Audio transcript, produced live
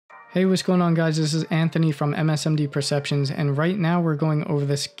Hey, what's going on guys? This is Anthony from MSMD Perceptions, and right now we're going over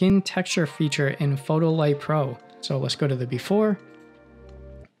the skin texture feature in Photolight Pro. So let's go to the before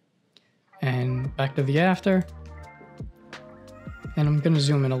and back to the after. And I'm going to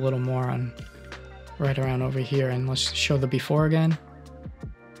zoom in a little more on right around over here, and let's show the before again.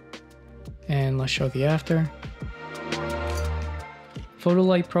 And let's show the after.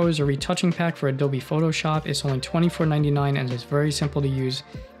 Photolight Pro is a retouching pack for Adobe Photoshop. It's only $24.99 and it's very simple to use.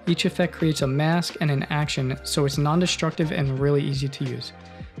 Each effect creates a mask and an action, so it's non-destructive and really easy to use.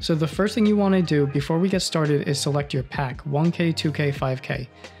 So the first thing you want to do before we get started is select your pack, 1K, 2K, 5K.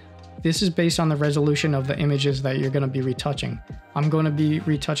 This is based on the resolution of the images that you're going to be retouching. I'm going to be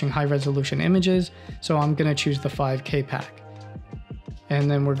retouching high resolution images, so I'm going to choose the 5K pack. And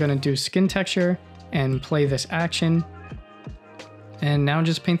then we're going to do skin texture and play this action. And now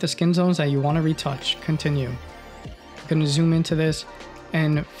just paint the skin zones that you want to retouch. Continue. I'm going to zoom into this.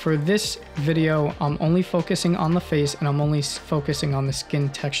 And for this video, I'm only focusing on the face and I'm only focusing on the skin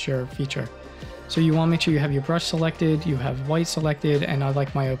texture feature. So you want to make sure you have your brush selected, you have white selected, and I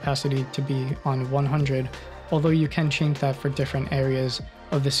like my opacity to be on 100, although you can change that for different areas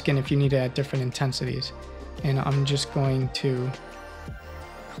of the skin if you need it at different intensities. And I'm just going to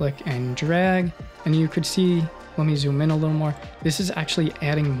click and drag, and you could see, let me zoom in a little more, this is actually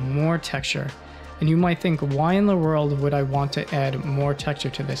adding more texture. And you might think, why in the world would I want to add more texture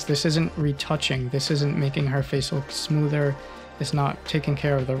to this? This isn't retouching. This isn't making her face look smoother. It's not taking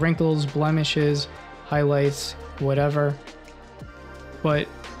care of the wrinkles, blemishes, highlights, whatever. But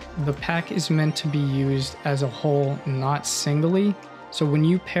the pack is meant to be used as a whole, not singly. So when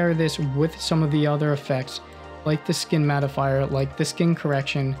you pair this with some of the other effects, like the skin mattifier, like the skin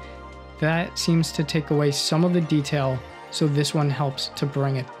correction, that seems to take away some of the detail. So this one helps to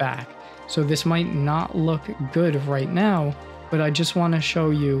bring it back. So this might not look good right now, but I just want to show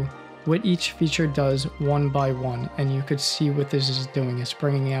you what each feature does one by one, and you could see what this is doing. It's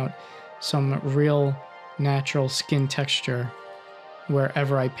bringing out some real natural skin texture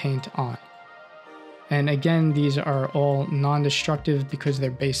wherever I paint on. And again, these are all non-destructive because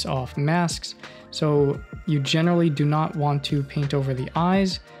they're based off masks. So you generally do not want to paint over the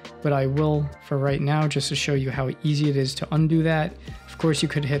eyes, but I will for right now just to show you how easy it is to undo that. Of course, you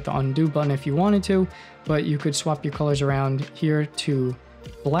could hit the undo button if you wanted to, but you could swap your colors around here to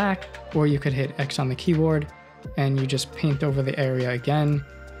black, or you could hit X on the keyboard and you just paint over the area again,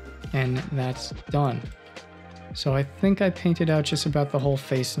 and that's done. So I think I painted out just about the whole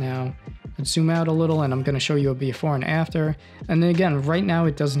face now. Let's zoom out a little and I'm going to show you a before and after. And then again, right now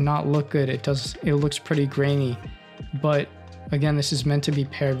it does not look good. It looks pretty grainy, but again, this is meant to be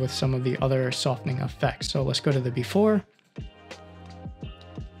paired with some of the other softening effects. So let's go to the before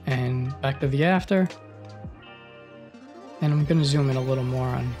and back to the after. And I'm going to zoom in a little more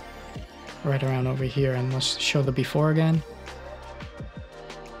on right around over here, and let's show the before again.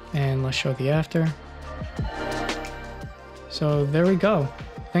 And let's show the after. So there we go.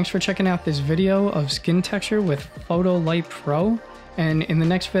 Thanks for checking out this video of skin texture with Photolight Pro. And in the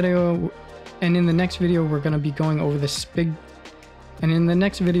next video, we're going to be going over the skin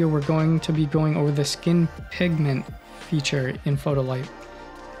pigment feature in Photolight.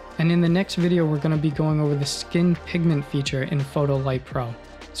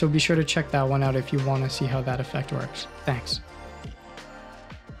 So be sure to check that one out if you want to see how that effect works. Thanks.